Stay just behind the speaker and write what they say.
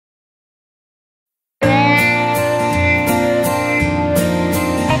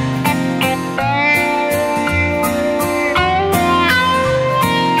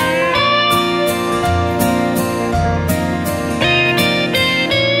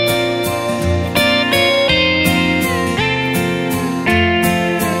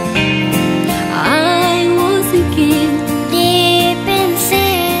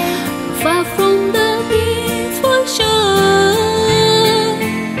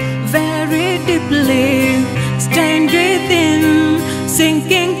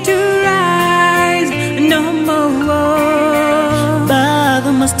sinking to rise no more. But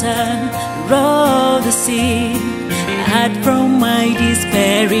the master of the sea had from my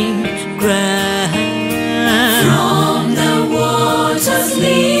despairing cry. From the waters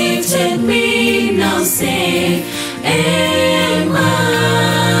lifted me, now safe am I.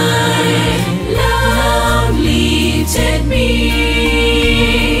 Love lifted me,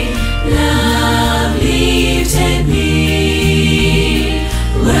 love lifted me,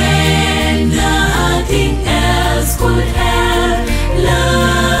 when nothing else could help.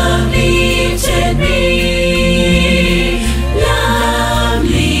 Love lifted me, love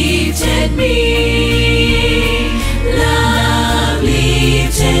lifted me, love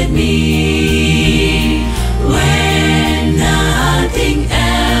lifted me, when nothing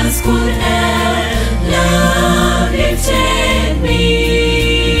else could help. Love lifted me.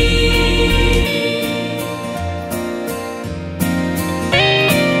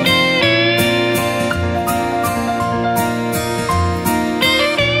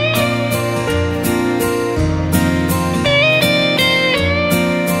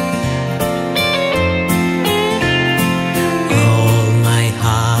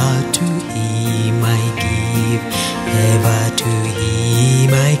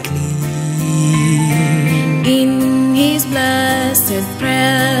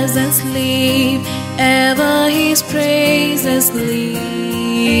 Presence live, ever His praises live.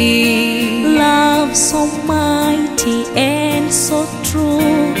 Love so mighty and so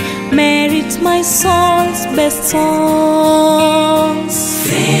true merits my soul's best songs.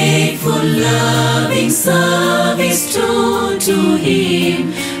 Faithful, loving service true to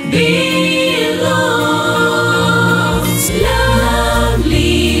Him belongs. Love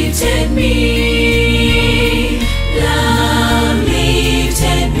lifted me,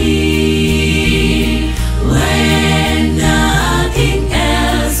 when nothing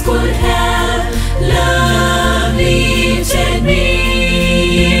else could help. Love lifted me,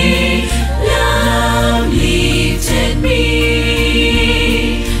 love lifted me,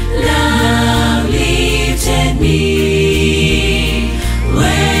 love lifted me,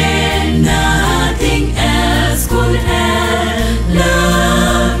 when nothing else could help.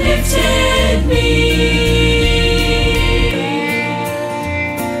 Love lifted me.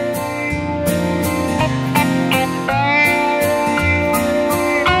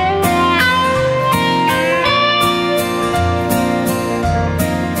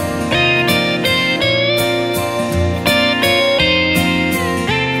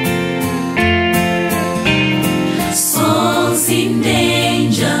 In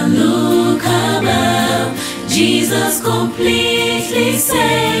danger, look above. Jesus completely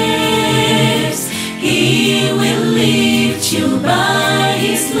saves. He will lift you by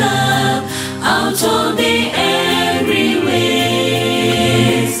His love out of the angry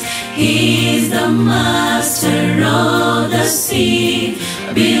waves. He is the master of the sea,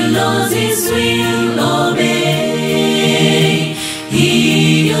 below His will obey. He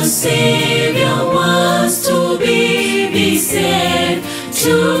your Savior.